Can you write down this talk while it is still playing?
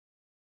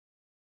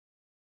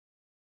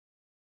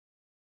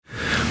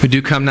We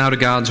do come now to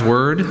God's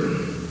Word.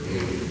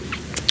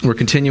 We're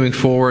continuing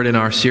forward in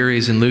our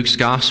series in Luke's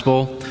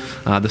Gospel.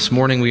 This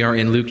morning we are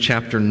in Luke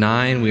chapter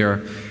 9. We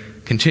are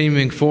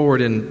continuing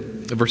forward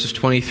in verses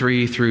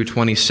 23 through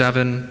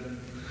 27.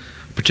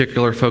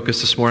 Particular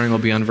focus this morning will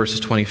be on verses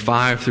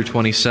 25 through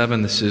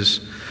 27. This is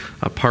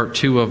part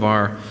 2 of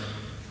our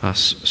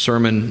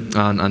sermon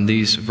on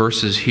these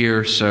verses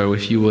here. So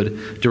if you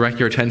would direct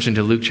your attention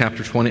to Luke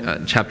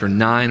chapter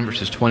 9,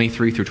 verses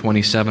 23 through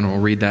 27, we'll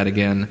read that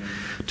again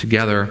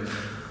together.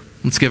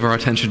 Let's give our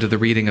attention to the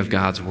reading of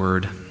God's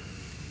Word.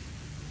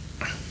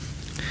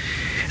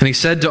 And he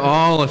said to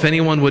all, "If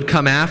anyone would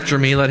come after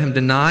me, let him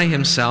deny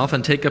himself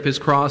and take up his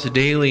cross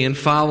daily and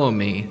follow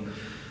me.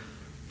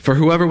 For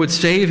whoever would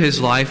save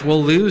his life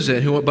will lose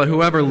it, but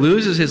whoever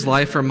loses his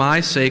life for my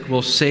sake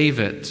will save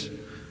it.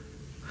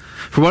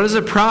 For what does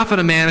it profit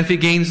a man if he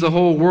gains the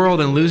whole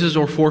world and loses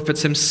or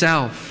forfeits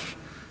himself?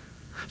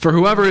 For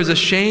whoever is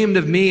ashamed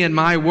of me and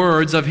my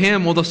words, of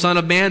him will the Son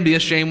of Man be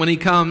ashamed when he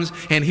comes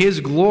in his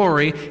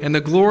glory and the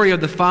glory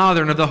of the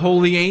Father and of the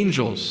holy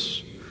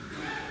angels.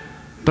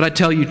 But I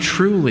tell you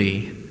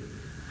truly,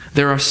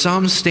 there are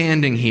some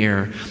standing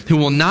here who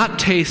will not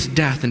taste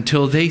death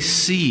until they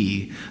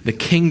see the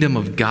kingdom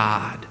of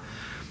God."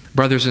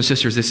 Brothers and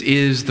sisters, this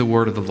is the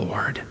word of the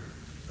Lord.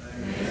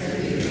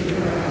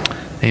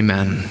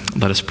 Amen.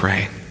 Let us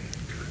pray.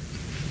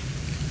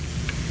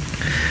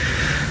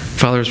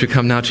 Father, as we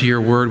come now to your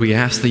word, we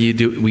ask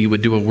that we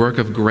would do a work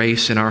of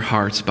grace in our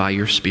hearts by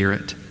your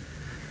Spirit.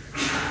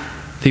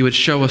 That you would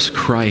show us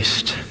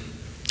Christ.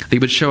 That you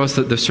would show us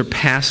the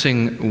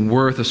surpassing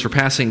worth, the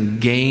surpassing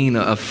gain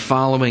of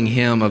following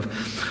him, of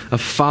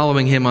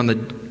following him on the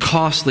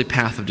costly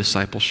path of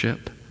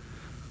discipleship.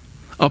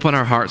 Open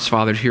our hearts,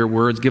 Father, to hear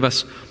words. Give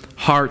us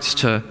hearts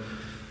to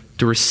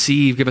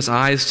receive. Give us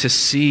eyes to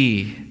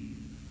see.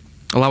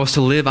 Allow us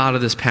to live out of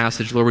this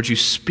passage. Lord, would you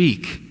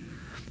speak?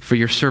 For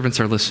your servants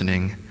are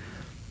listening.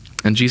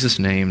 In Jesus'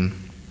 name,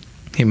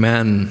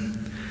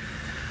 amen.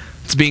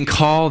 It's being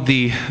called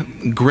the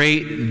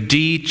Great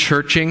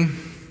De-Churching.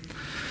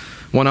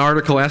 One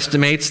article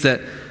estimates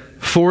that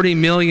 40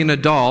 million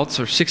adults,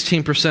 or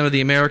 16% of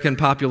the American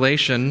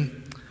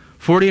population,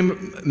 40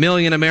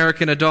 million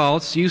American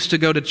adults used to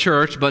go to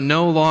church but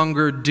no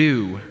longer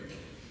do.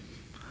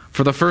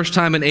 For the first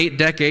time in 8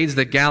 decades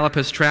that Gallup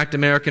has tracked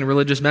American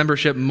religious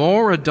membership,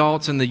 more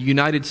adults in the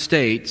United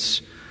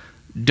States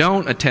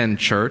don't attend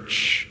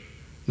church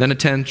than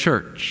attend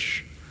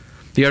church.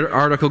 The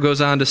article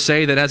goes on to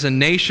say that as a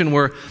nation,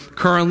 we're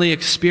currently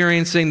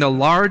experiencing the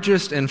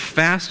largest and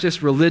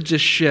fastest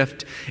religious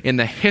shift in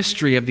the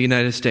history of the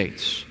United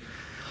States.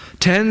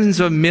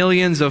 Tens of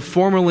millions of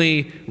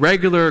formerly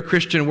regular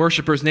Christian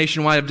worshipers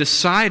nationwide have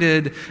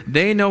decided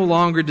they no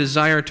longer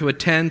desire to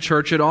attend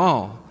church at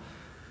all.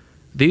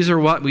 These are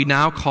what we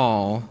now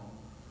call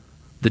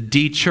the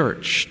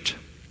de-churched.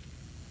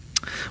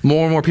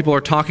 More and more people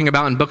are talking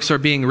about, and books are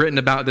being written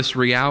about this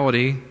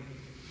reality,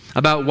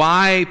 about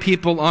why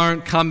people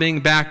aren't coming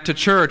back to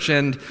church.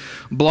 And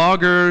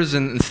bloggers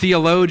and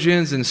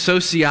theologians and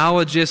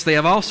sociologists, they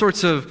have all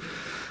sorts of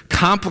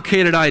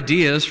complicated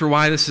ideas for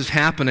why this is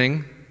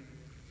happening.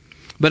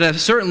 But at a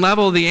certain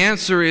level, the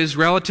answer is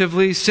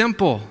relatively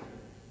simple.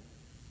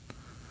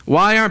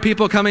 Why aren't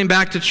people coming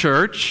back to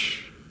church?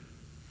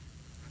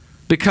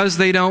 Because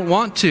they don't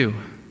want to.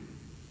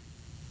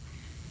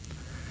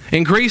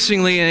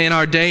 Increasingly in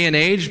our day and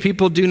age,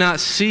 people do not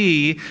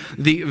see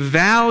the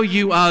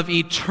value of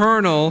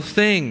eternal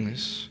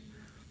things.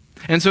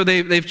 And so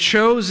they've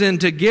chosen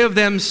to give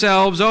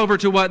themselves over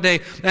to what they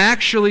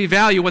actually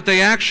value, what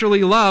they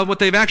actually love, what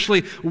they've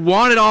actually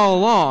wanted all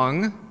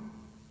along,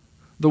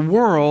 the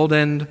world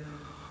and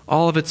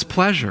all of its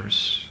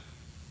pleasures.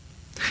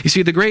 You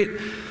see, the great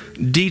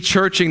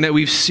de-churching that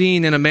we've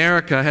seen in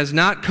America has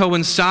not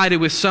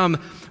coincided with some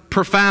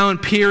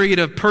profound period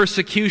of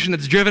persecution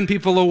that's driven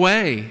people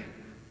away.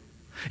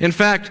 In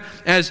fact,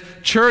 as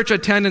church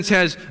attendance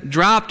has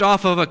dropped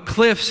off of a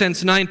cliff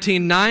since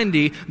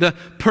 1990, the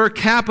per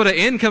capita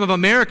income of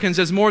Americans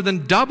has more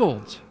than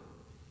doubled.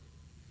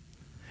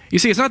 You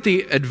see, it's not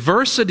the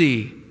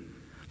adversity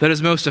that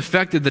has most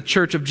affected the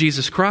Church of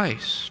Jesus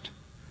Christ.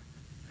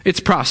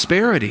 It's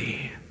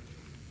prosperity.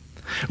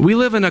 We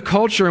live in a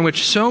culture in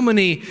which so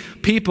many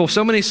people,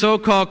 so many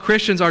so-called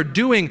Christians are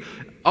doing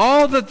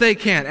all that they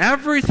can,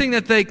 everything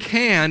that they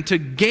can to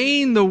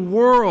gain the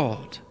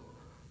world,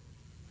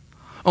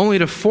 only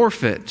to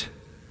forfeit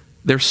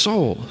their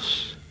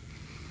souls.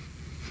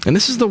 And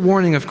this is the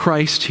warning of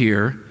Christ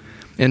here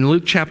in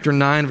Luke chapter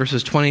 9,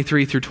 verses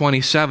 23 through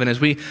 27. As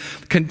we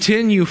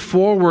continue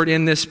forward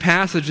in this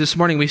passage this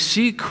morning, we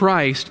see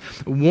Christ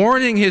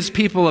warning his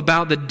people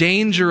about the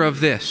danger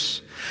of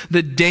this.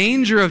 The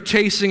danger of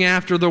chasing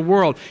after the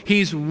world.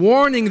 He's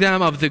warning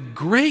them of the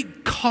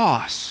great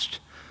cost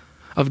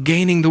of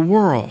gaining the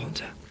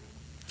world.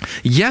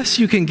 Yes,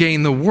 you can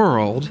gain the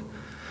world,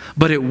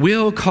 but it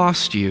will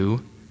cost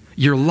you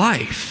your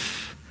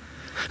life.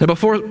 Now,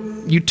 before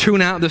you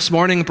tune out this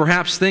morning and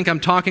perhaps think I'm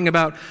talking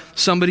about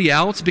somebody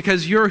else,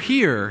 because you're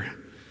here.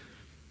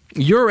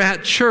 You're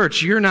at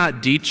church. You're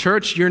not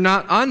de-churched. You're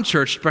not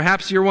unchurched.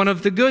 Perhaps you're one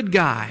of the good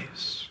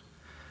guys.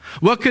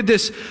 What could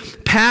this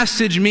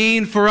passage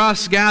mean for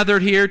us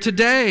gathered here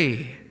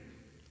today?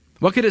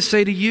 What could it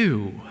say to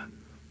you?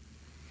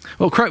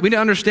 Well, we need to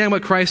understand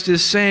what Christ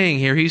is saying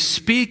here. He's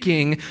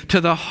speaking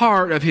to the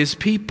heart of his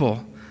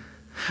people,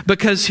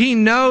 because he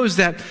knows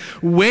that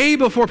way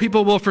before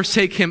people will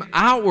forsake him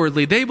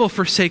outwardly, they will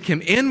forsake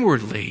him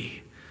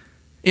inwardly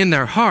in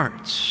their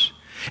hearts.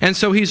 And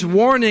so he's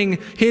warning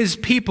his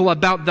people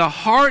about the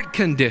heart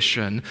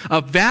condition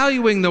of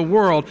valuing the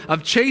world,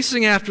 of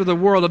chasing after the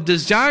world, of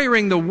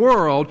desiring the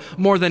world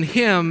more than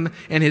him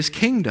and his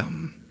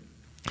kingdom,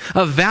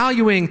 of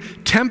valuing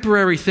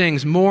temporary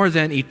things more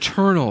than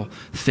eternal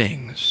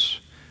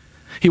things.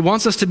 He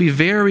wants us to be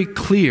very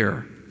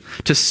clear,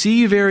 to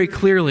see very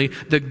clearly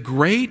the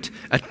great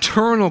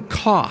eternal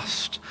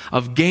cost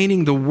of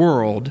gaining the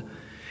world,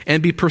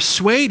 and be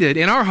persuaded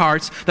in our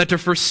hearts that to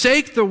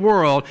forsake the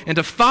world and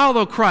to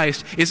follow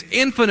Christ is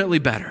infinitely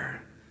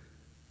better.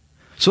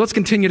 So let's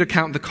continue to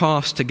count the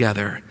cost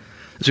together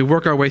as we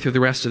work our way through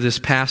the rest of this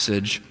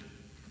passage.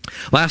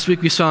 Last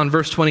week we saw in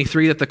verse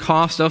 23 that the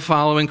cost of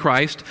following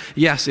Christ,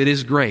 yes, it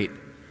is great.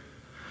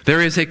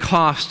 There is a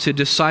cost to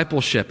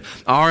discipleship.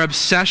 Our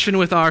obsession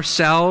with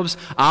ourselves,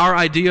 our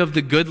idea of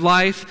the good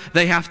life,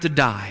 they have to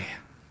die.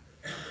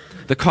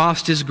 The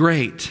cost is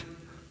great.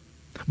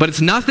 But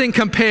it's nothing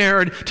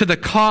compared to the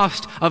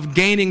cost of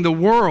gaining the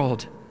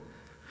world.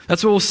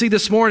 That's what we'll see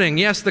this morning.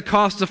 Yes, the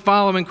cost of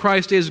following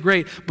Christ is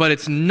great, but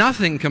it's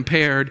nothing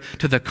compared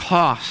to the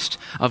cost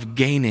of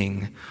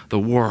gaining the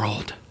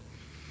world.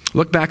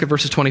 Look back at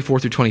verses 24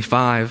 through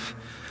 25.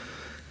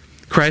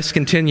 Christ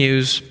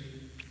continues,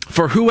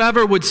 "For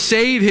whoever would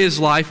save his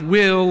life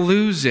will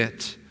lose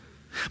it.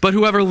 But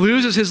whoever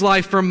loses his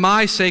life for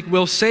my sake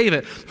will save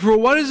it. For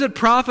what does it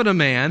profit a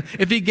man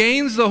if he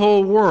gains the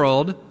whole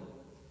world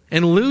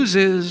and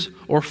loses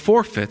or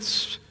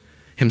forfeits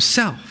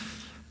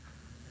himself?"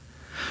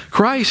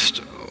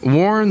 Christ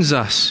warns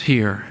us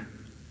here.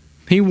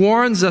 He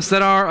warns us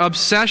that our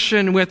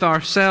obsession with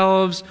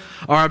ourselves,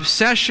 our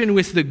obsession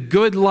with the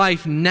good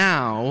life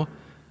now,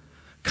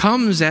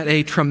 comes at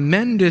a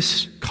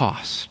tremendous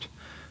cost.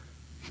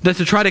 That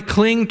to try to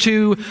cling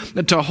to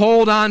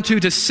hold on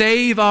to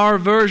save our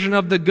version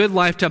of the good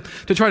life, to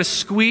try to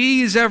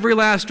squeeze every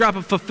last drop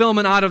of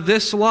fulfillment out of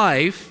this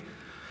life,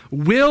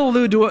 will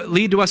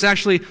lead to us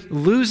actually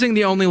losing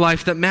the only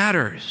life that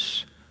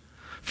matters.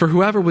 For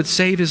whoever would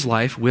save his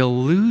life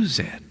will lose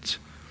it.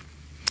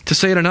 To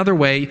say it another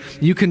way,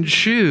 you can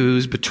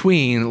choose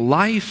between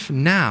life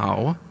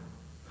now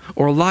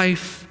or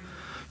life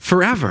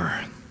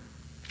forever.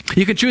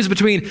 You can choose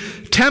between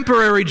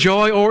temporary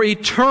joy or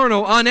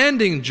eternal,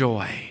 unending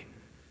joy.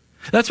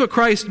 That's what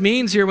Christ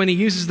means here when he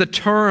uses the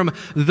term,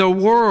 the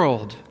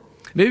world.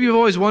 Maybe you've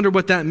always wondered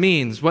what that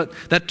means, what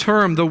that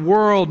term, the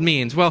world,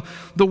 means. Well,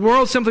 the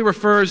world simply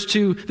refers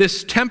to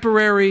this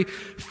temporary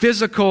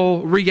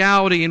physical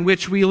reality in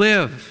which we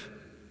live.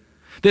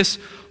 This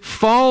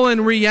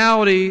fallen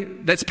reality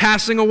that's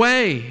passing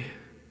away.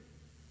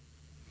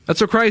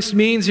 That's what Christ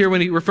means here when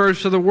he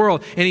refers to the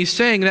world. And he's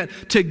saying that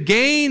to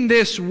gain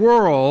this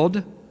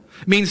world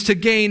means to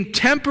gain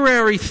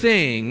temporary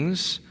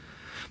things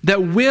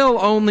that will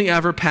only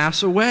ever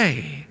pass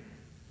away.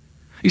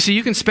 You see,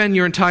 you can spend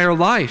your entire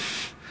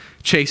life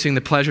chasing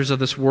the pleasures of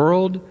this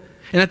world,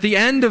 and at the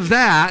end of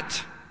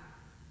that,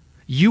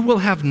 you will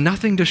have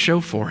nothing to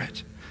show for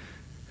it.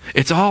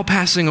 It's all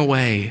passing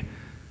away.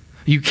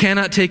 You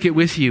cannot take it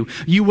with you.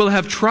 You will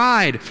have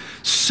tried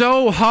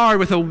so hard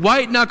with a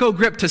white-knuckle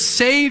grip to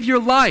save your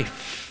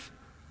life,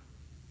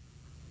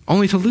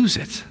 only to lose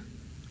it.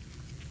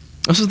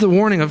 This is the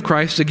warning of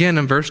Christ again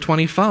in verse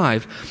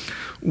 25.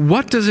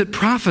 What does it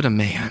profit a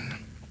man?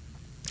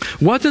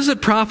 What does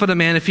it profit a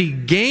man if he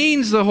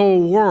gains the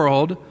whole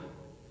world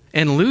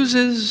and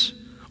loses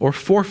or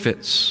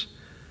forfeits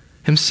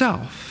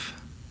himself?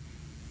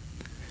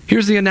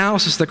 Here's the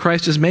analysis that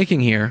Christ is making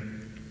here.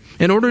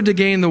 In order to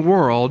gain the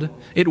world,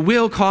 it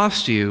will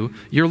cost you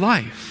your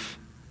life.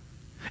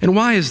 And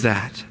why is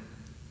that?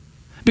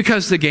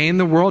 Because to gain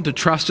the world, to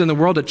trust in the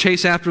world, to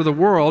chase after the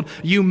world,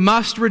 you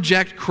must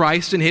reject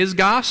Christ and his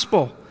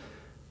gospel.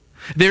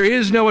 There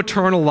is no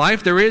eternal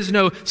life. There is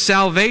no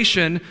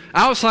salvation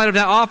outside of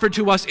that offered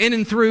to us in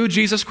and through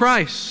Jesus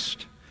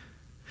Christ.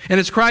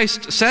 And as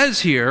Christ says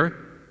here,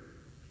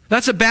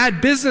 that's a bad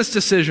business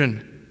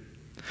decision.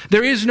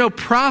 There is no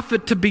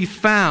profit to be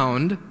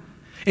found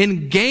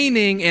in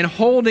gaining and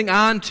holding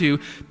on to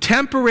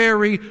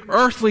temporary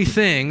earthly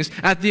things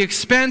at the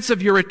expense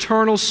of your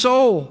eternal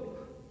soul.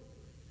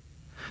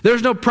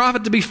 There's no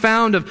profit to be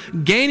found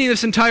of gaining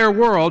this entire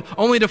world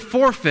only to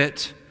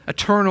forfeit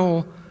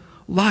eternal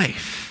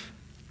life.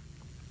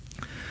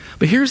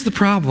 But here's the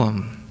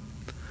problem.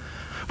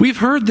 We've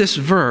heard this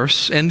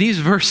verse and these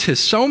verses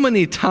so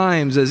many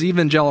times as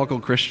evangelical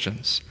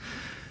Christians.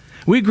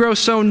 We grow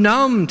so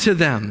numb to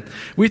them.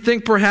 We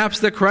think perhaps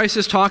that Christ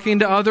is talking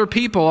to other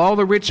people, all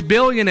the rich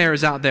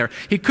billionaires out there.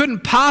 He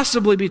couldn't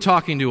possibly be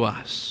talking to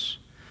us.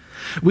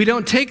 We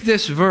don't take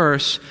this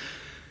verse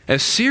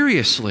as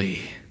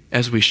seriously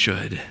as we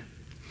should.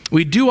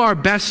 We do our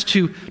best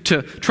to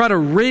try to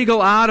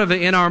wriggle out of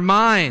it in our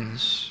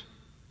minds.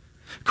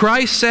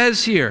 Christ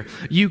says here,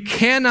 you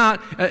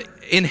cannot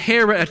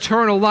inherit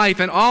eternal life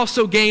and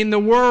also gain the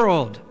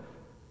world.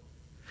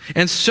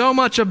 And so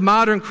much of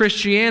modern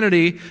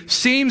Christianity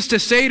seems to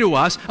say to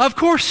us, of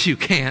course you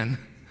can.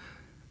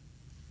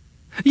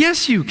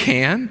 Yes, you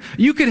can.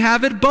 You could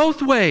have it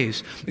both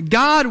ways.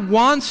 God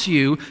wants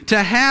you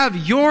to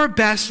have your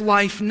best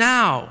life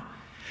now.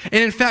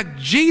 And in fact,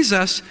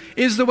 Jesus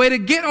is the way to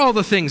get all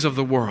the things of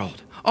the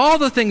world, all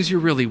the things you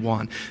really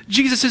want.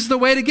 Jesus is the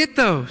way to get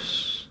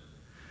those.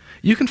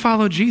 You can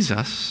follow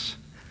Jesus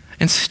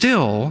and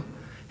still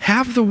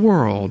have the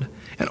world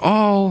and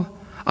all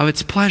of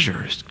its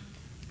pleasures.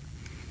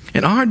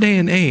 In our day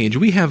and age,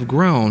 we have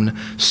grown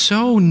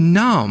so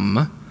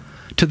numb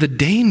to the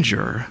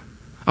danger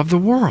of the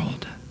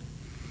world.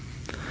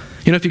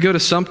 You know, if you go to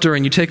Sumter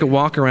and you take a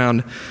walk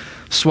around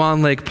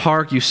Swan Lake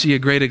Park, you see a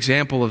great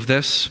example of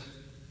this,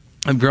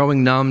 of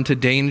growing numb to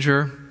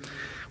danger.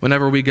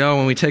 Whenever we go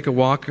and we take a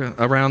walk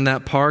around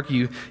that park,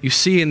 you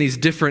see in these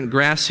different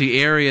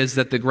grassy areas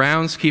that the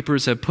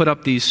groundskeepers have put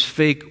up these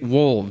fake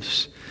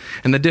wolves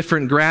and the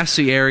different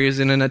grassy areas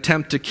in an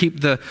attempt to keep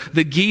the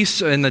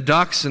geese and the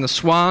ducks and the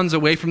swans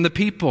away from the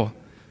people.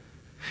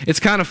 It's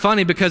kind of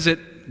funny because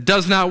it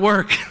does not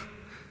work.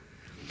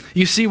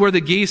 You see where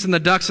the geese and the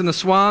ducks and the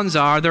swans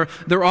are.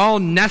 They're all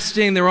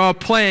nesting, they're all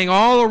playing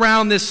all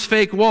around this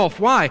fake wolf.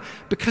 Why?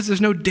 Because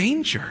there's no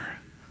danger.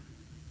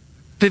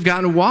 They've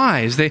gotten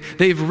wise.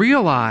 They've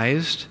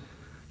realized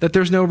that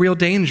there's no real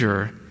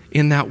danger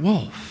in that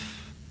wolf.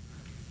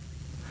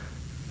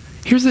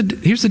 Here's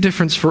the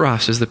difference for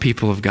us as the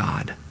people of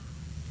God.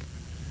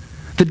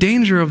 The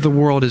danger of the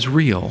world is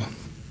real.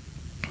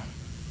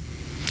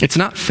 It's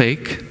not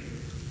fake.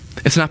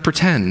 It's not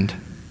pretend.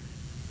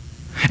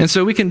 And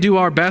so we can do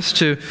our best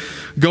to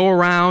go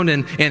around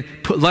and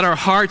let our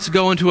hearts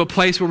go into a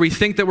place where we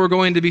think that we're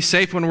going to be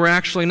safe when we're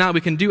actually not.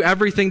 We can do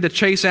everything to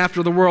chase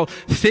after the world,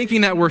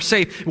 thinking that we're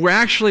safe. We're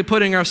actually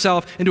putting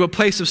ourselves into a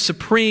place of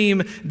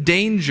supreme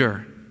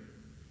danger.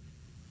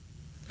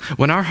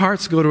 When our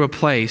hearts go to a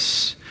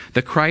place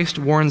that Christ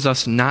warns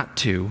us not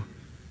to,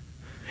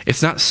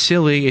 it's not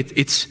silly,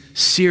 it's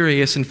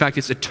serious. In fact,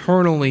 it's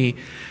eternally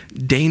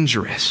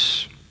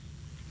dangerous.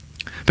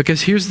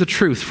 Because here's the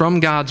truth from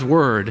God's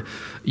Word.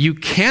 You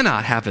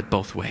cannot have it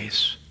both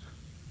ways.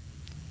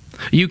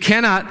 You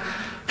cannot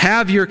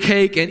have your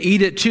cake and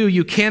eat it too.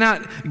 You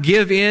cannot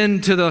give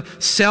in to the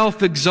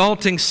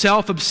self-exalting,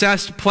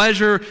 self-obsessed,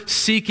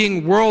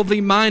 pleasure-seeking,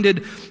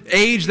 worldly-minded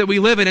age that we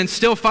live in and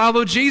still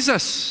follow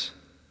Jesus.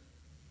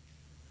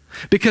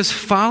 Because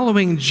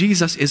following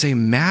Jesus is a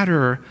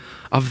matter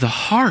of the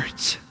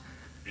heart.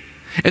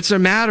 It's a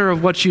matter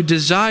of what you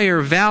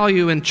desire,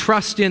 value, and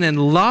trust in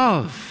and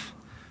love.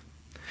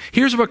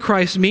 Here's what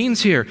Christ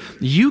means here.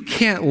 You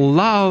can't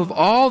love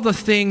all the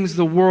things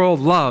the world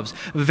loves,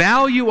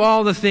 value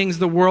all the things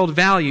the world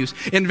values,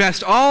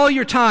 invest all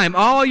your time,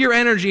 all your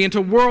energy into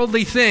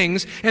worldly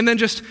things, and then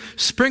just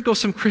sprinkle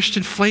some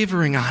Christian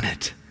flavoring on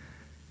it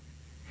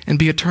and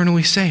be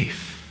eternally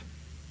safe.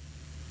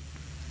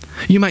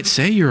 You might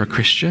say you're a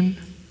Christian.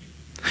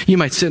 You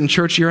might sit in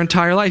church your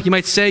entire life. You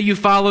might say you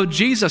follow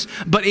Jesus,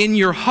 but in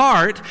your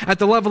heart, at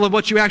the level of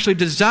what you actually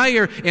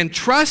desire and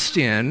trust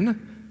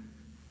in,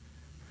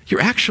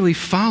 you're actually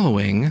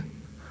following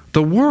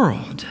the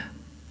world.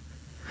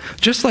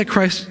 Just like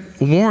Christ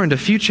warned a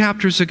few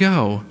chapters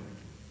ago,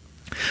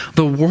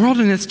 the world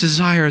and its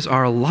desires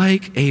are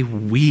like a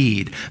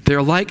weed.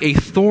 They're like a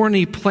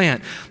thorny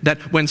plant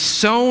that when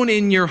sown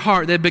in your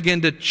heart, they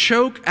begin to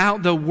choke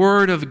out the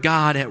Word of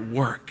God at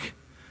work.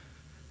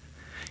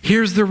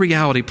 Here's the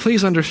reality.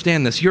 Please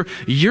understand this.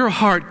 Your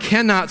heart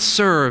cannot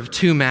serve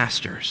two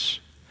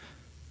masters.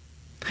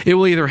 It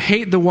will either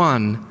hate the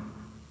one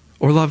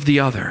or love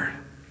the other.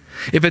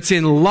 If it's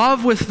in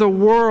love with the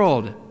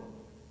world,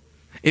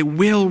 it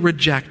will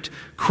reject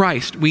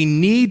Christ. We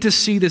need to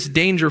see this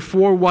danger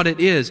for what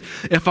it is.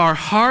 If our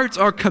hearts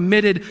are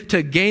committed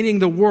to gaining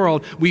the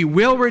world, we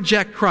will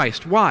reject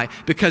Christ. Why?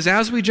 Because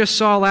as we just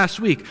saw last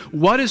week,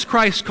 what does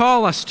Christ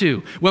call us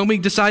to when we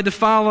decide to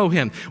follow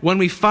Him? When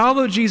we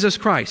follow Jesus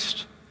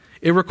Christ,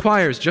 it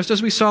requires, just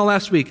as we saw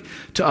last week,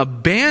 to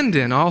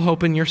abandon all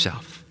hope in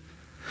yourself.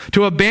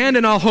 To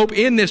abandon all hope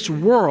in this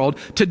world,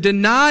 to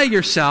deny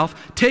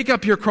yourself, take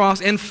up your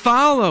cross, and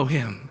follow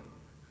Him.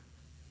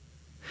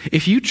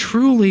 If you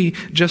truly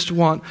just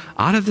want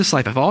out of this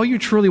life, if all you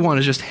truly want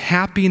is just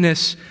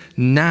happiness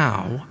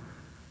now,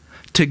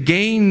 to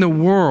gain the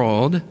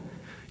world,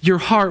 your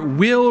heart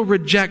will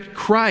reject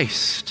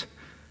Christ.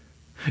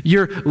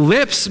 Your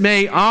lips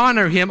may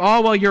honor Him,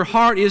 all while your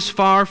heart is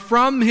far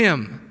from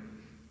Him.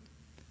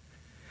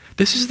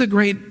 This is the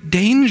great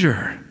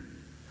danger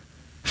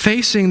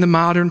facing the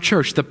modern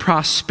church, the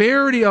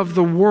prosperity of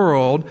the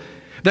world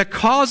that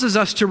causes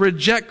us to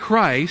reject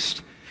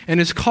Christ and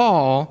His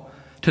call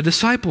to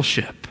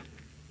discipleship.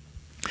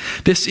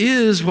 This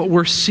is what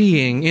we're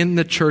seeing in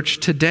the church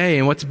today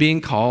and what's being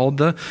called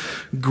the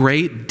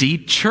great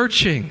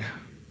de-churching.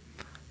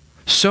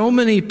 So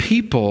many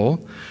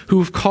people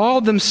who've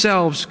called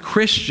themselves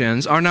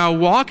Christians are now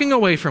walking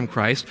away from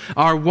Christ,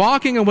 are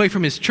walking away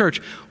from His church.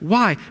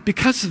 Why?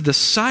 Because of the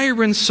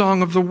siren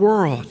song of the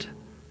world.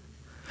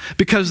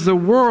 Because the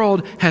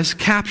world has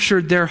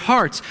captured their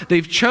hearts.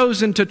 They've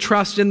chosen to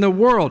trust in the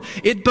world.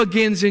 It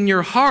begins in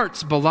your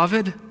hearts,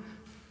 beloved.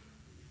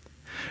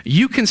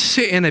 You can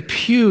sit in a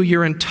pew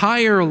your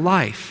entire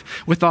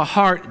life with a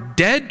heart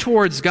dead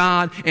towards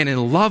God and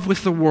in love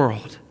with the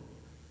world.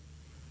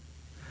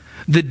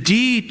 The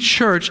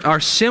de-church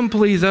are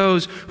simply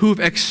those who've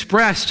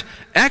expressed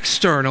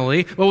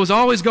externally what was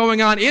always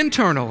going on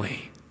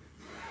internally.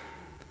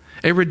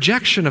 A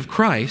rejection of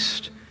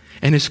Christ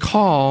and His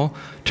call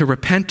to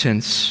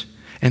repentance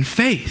and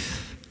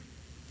faith.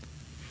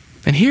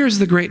 And here's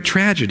the great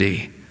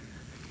tragedy.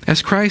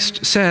 As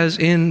Christ says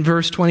in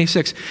verse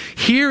 26,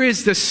 here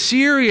is the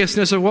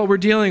seriousness of what we're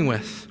dealing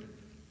with.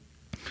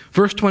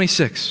 Verse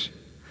 26,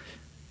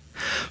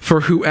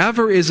 for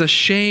whoever is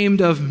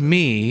ashamed of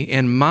me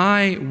and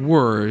my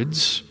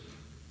words,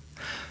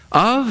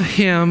 of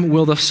him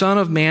will the Son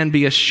of Man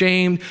be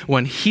ashamed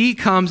when He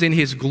comes in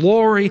His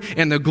glory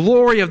and the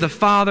glory of the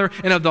Father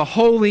and of the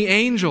holy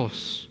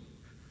angels.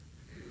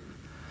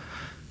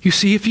 You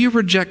see, if you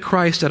reject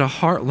Christ at a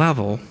heart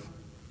level,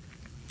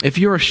 if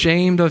you're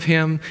ashamed of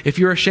Him, if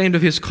you're ashamed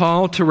of His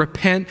call to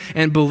repent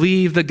and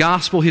believe the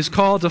gospel, His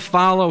call to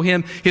follow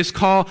Him, His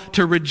call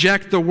to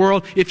reject the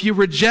world, if you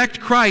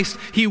reject Christ,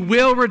 He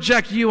will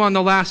reject you on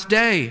the last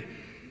day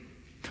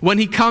when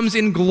He comes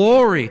in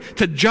glory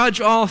to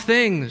judge all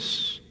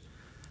things.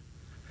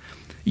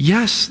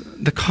 Yes,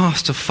 the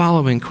cost of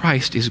following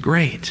Christ is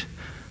great.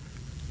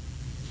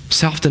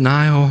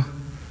 Self-denial,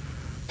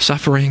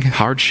 suffering,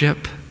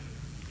 hardship.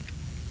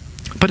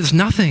 But it's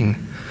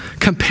nothing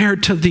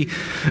compared to the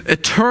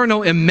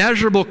eternal,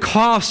 immeasurable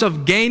cost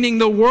of gaining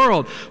the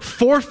world,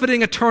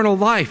 forfeiting eternal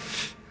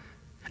life,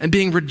 and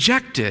being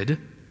rejected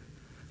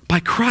by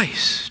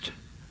Christ.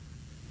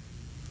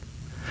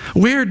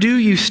 Where do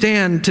you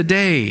stand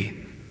today,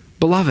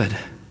 beloved?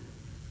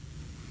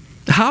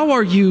 How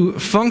are you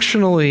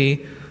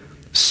functionally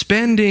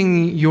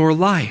spending your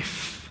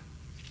life?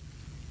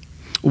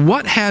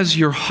 What has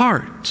your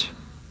heart?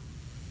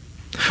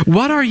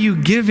 What are you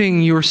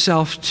giving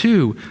yourself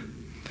to?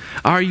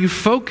 Are you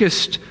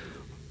focused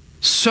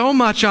so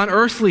much on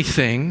earthly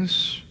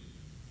things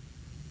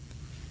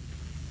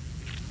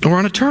or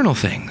on eternal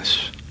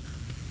things?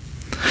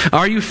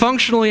 Are you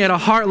functionally at a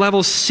heart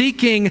level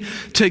seeking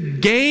to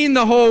gain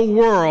the whole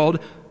world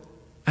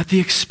at the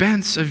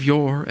expense of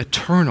your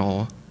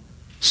eternal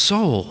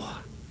soul?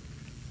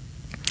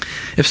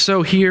 If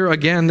so, here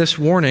again this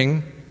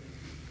warning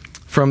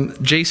from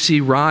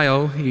J.C.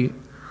 Ryle. He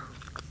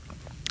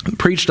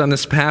preached on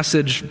this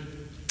passage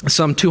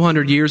some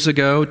 200 years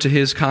ago to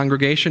his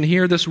congregation.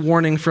 Hear this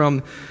warning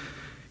from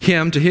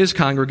him to his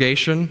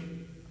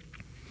congregation.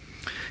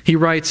 He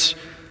writes,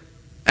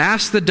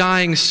 ask the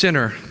dying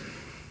sinner,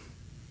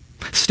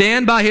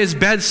 stand by his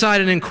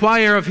bedside and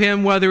inquire of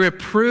him whether it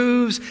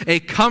proves a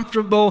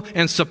comfortable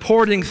and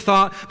supporting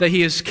thought that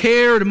he has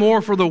cared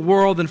more for the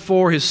world than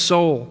for his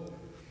soul.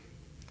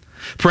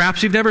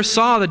 Perhaps you've never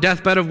saw the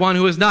deathbed of one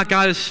who has not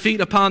got his feet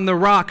upon the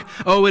rock.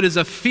 Oh, it is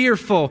a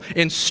fearful,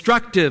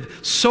 instructive,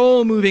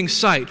 soul-moving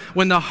sight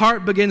when the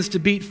heart begins to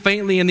beat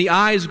faintly and the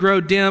eyes grow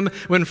dim,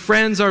 when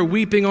friends are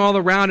weeping all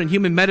around and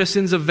human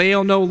medicines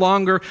avail no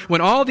longer,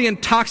 when all the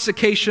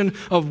intoxication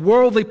of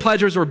worldly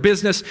pleasures or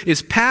business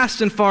is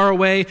past and far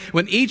away,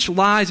 when each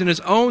lies in his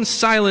own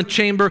silent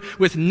chamber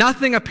with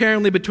nothing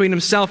apparently between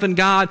himself and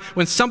God,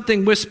 when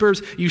something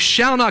whispers, you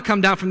shall not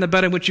come down from the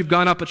bed in which you've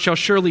gone up, but shall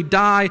surely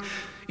die.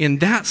 In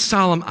that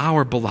solemn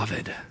hour,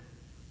 beloved,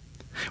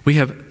 we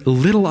have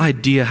little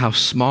idea how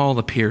small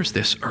appears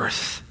this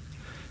earth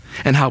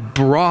and how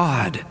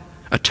broad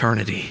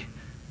eternity.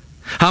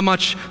 How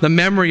much the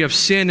memory of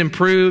sin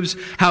improves,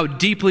 how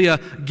deeply a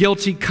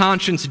guilty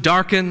conscience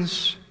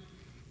darkens.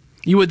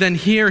 You would then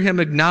hear him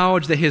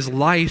acknowledge that his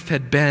life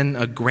had been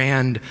a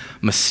grand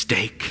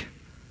mistake.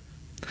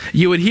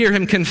 You would hear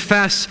him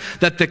confess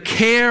that the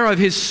care of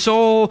his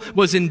soul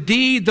was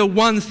indeed the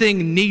one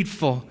thing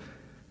needful,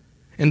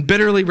 and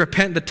bitterly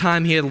repent the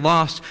time he had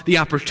lost, the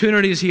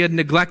opportunities he had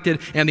neglected,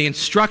 and the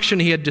instruction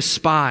he had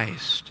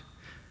despised.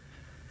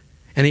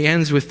 And he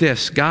ends with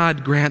this,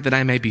 God grant that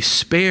I may be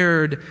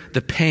spared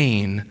the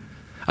pain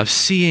of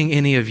seeing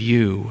any of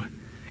you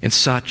in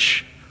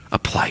such a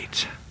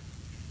plight.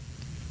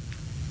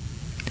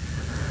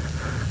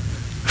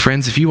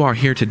 Friends, if you are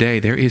here today,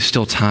 there is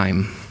still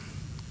time.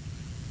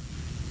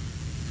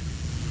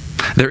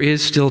 There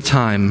is still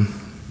time.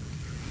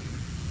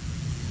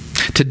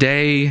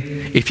 Today,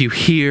 if you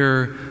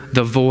hear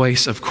the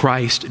voice of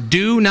Christ,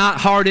 do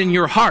not harden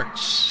your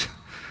hearts.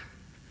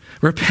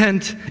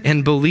 Repent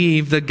and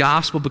believe the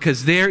gospel,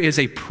 because there is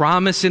a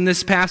promise in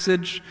this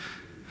passage.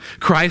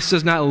 Christ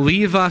does not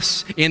leave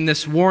us in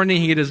this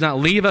warning. He does not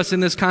leave us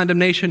in this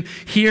condemnation.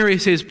 Here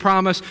is his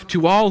promise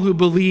to all who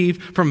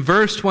believe from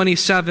verse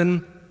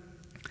 27.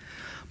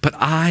 But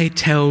I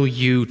tell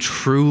you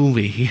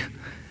truly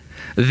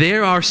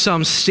There are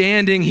some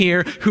standing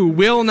here who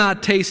will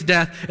not taste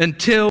death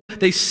until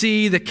they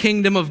see the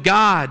kingdom of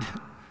God.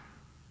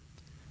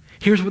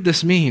 Here's what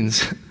this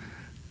means.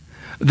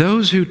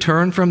 Those who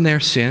turn from their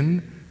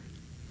sin,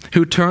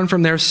 who turn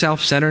from their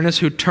self-centeredness,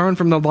 who turn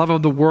from the love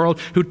of the world,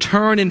 who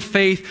turn in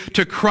faith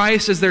to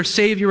Christ as their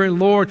Savior and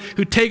Lord,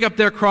 who take up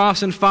their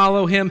cross and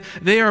follow Him,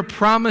 they are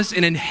promised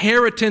an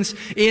inheritance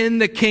in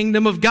the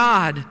kingdom of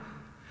God.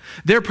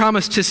 They're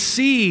promised to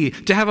see,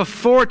 to have a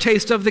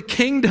foretaste of the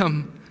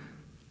kingdom.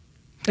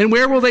 And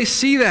where will they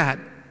see that?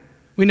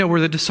 We know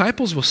where the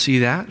disciples will see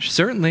that,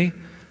 certainly.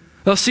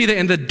 They'll see that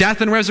in the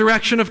death and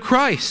resurrection of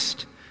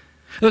Christ.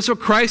 That's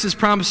what Christ is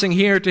promising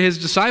here to His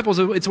disciples.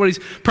 It's what He's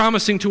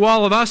promising to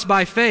all of us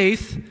by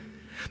faith.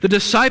 The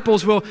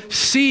disciples will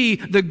see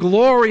the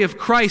glory of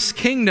Christ's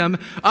kingdom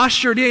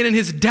ushered in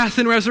His death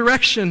and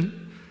resurrection.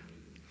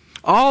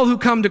 All who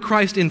come to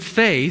Christ in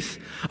faith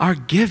are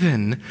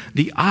given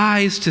the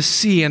eyes to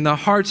see and the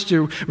hearts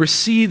to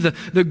receive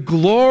the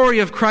glory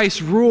of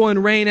Christ's rule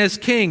and reign as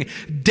King,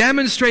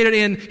 demonstrated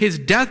in His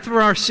death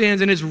for our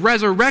sins and His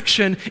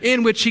resurrection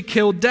in which He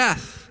killed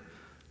death.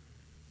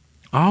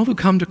 All who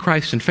come to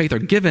Christ in faith are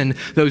given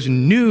those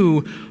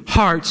new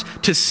hearts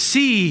to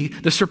see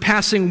the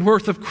surpassing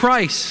worth of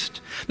Christ,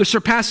 the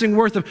surpassing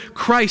worth of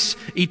Christ's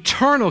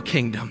eternal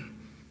kingdom.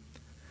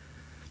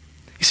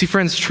 You see,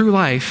 friends, true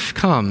life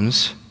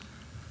comes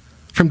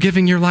from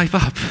giving your life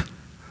up,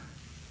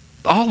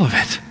 all of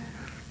it,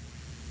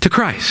 to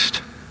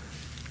Christ.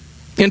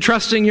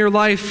 Entrusting your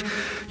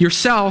life,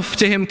 yourself,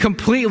 to Him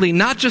completely,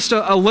 not just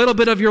a little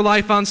bit of your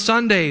life on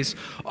Sundays,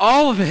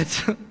 all of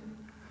it.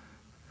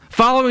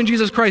 Following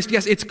Jesus Christ,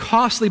 yes, it's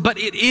costly, but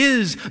it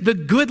is the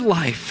good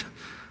life.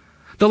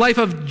 The life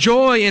of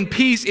joy and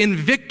peace in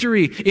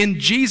victory in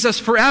Jesus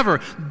forever.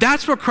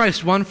 That's what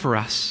Christ won for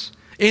us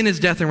in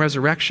His death and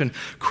resurrection.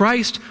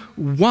 Christ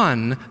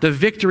won the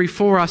victory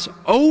for us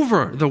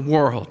over the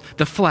world,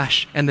 the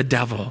flesh, and the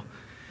devil.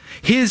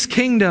 His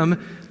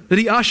kingdom that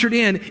He ushered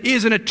in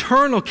is an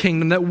eternal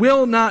kingdom that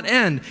will not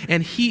end,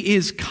 and He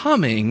is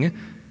coming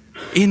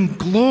in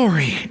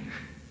glory.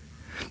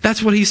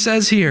 That's what He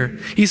says here.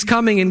 He's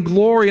coming in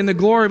glory, in the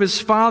glory of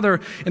His Father,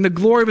 and the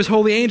glory of His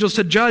holy angels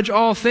to judge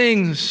all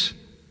things.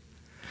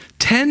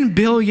 10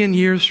 billion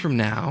years from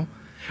now,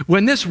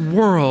 when this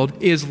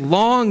world is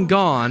long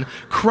gone,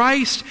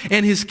 Christ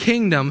and His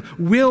kingdom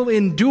will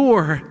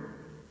endure.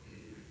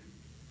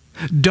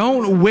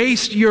 Don't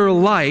waste your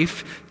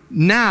life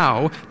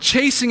now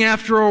chasing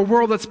after a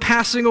world that's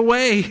passing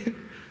away.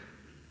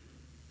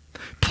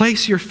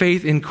 Place your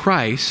faith in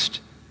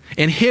Christ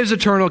and His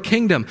eternal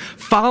kingdom.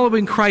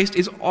 Following Christ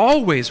is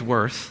always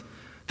worth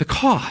the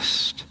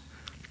cost.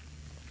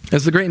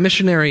 As the great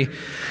missionary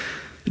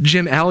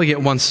Jim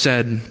Elliot once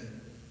said,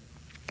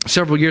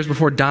 several years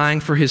before dying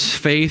for his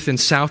faith in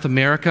South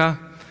America,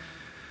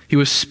 he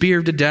was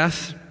speared to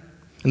death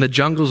in the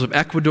jungles of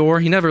Ecuador.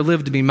 He never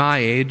lived to be my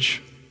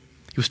age.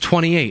 He was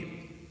 28.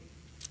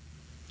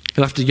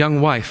 He left a young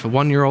wife, a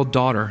 1-year-old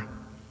daughter.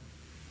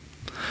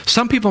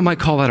 Some people might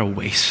call that a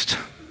waste.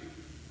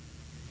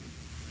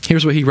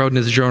 Here's what he wrote in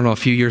his journal a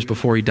few years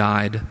before he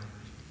died.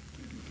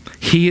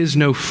 He is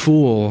no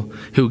fool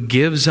who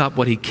gives up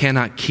what he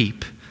cannot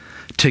keep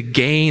to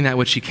gain that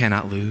which he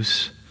cannot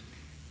lose.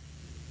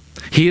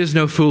 He is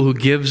no fool who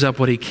gives up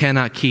what he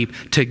cannot keep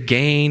to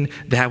gain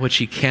that which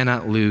he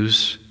cannot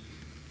lose.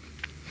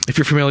 If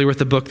you're familiar with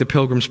the book, The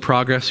Pilgrim's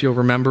Progress, you'll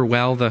remember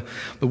well the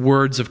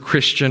words of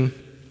Christian,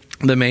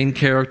 the main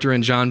character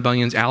in John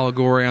Bunyan's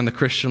allegory on the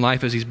Christian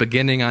life as he's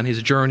beginning on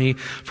his journey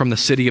from the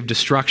city of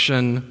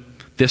destruction,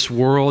 this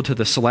world, to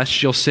the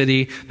celestial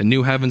city, the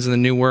new heavens and the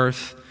new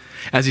earth.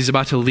 As he's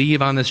about to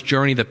leave on this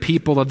journey, the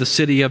people of the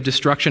city of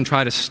destruction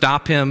try to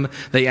stop him.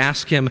 They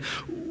ask him,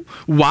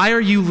 why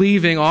are you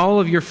leaving all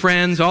of your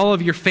friends, all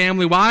of your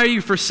family? Why are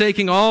you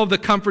forsaking all of the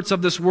comforts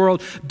of this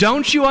world?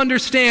 Don't you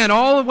understand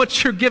all of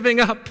what you're giving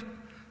up?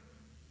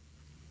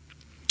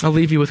 I'll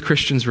leave you with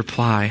Christian's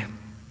reply.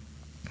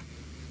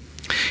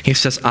 He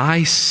says,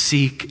 I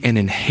seek an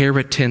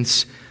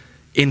inheritance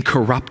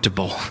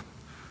incorruptible,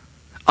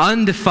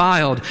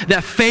 undefiled,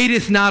 that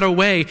fadeth not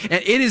away,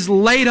 and it is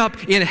laid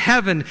up in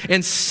heaven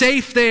and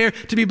safe there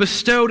to be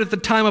bestowed at the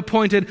time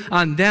appointed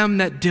on them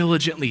that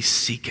diligently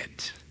seek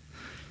it.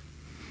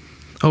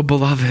 Oh,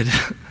 beloved,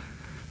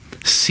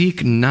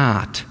 seek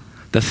not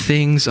the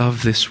things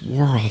of this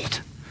world.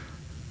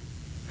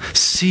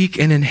 Seek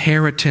an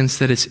inheritance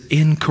that is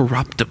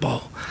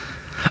incorruptible,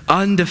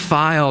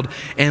 undefiled,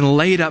 and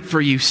laid up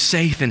for you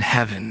safe in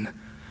heaven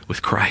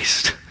with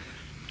Christ.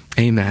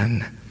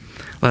 Amen.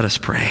 Let us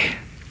pray.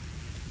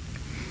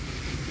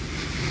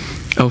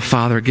 Oh,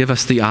 Father, give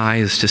us the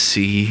eyes to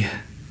see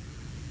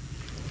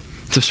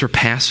the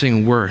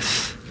surpassing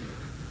worth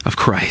of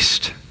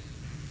Christ,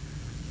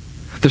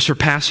 the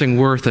surpassing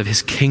worth of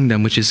His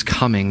kingdom which is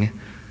coming.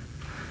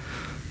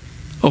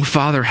 Oh,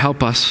 Father,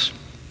 help us.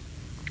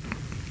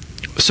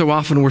 So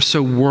often we're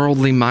so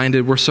worldly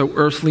minded, we're so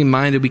earthly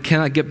minded, we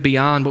cannot get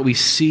beyond what we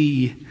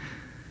see.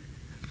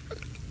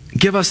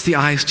 Give us the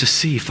eyes to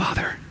see,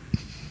 Father.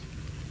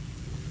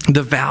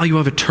 the value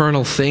of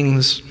eternal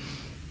things.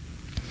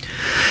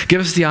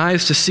 Give us the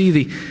eyes to see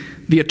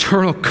the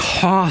eternal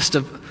cost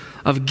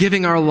of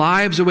giving our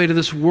lives away to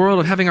this world,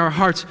 of having our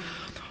hearts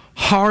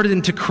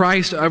hardened to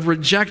Christ, of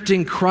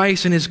rejecting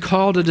Christ and his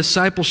call to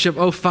discipleship.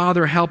 Oh,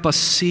 Father, help us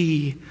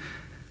see.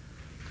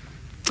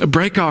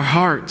 Break our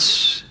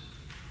hearts.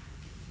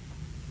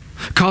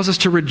 Cause us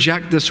to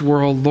reject this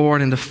world,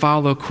 Lord, and to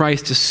follow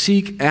Christ, to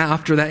seek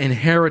after that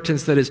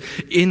inheritance that is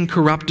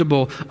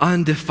incorruptible,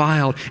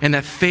 undefiled, and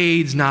that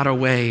fades not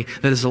away,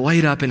 that is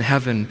laid up in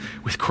heaven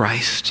with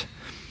Christ.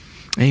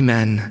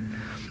 Amen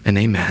and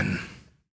amen.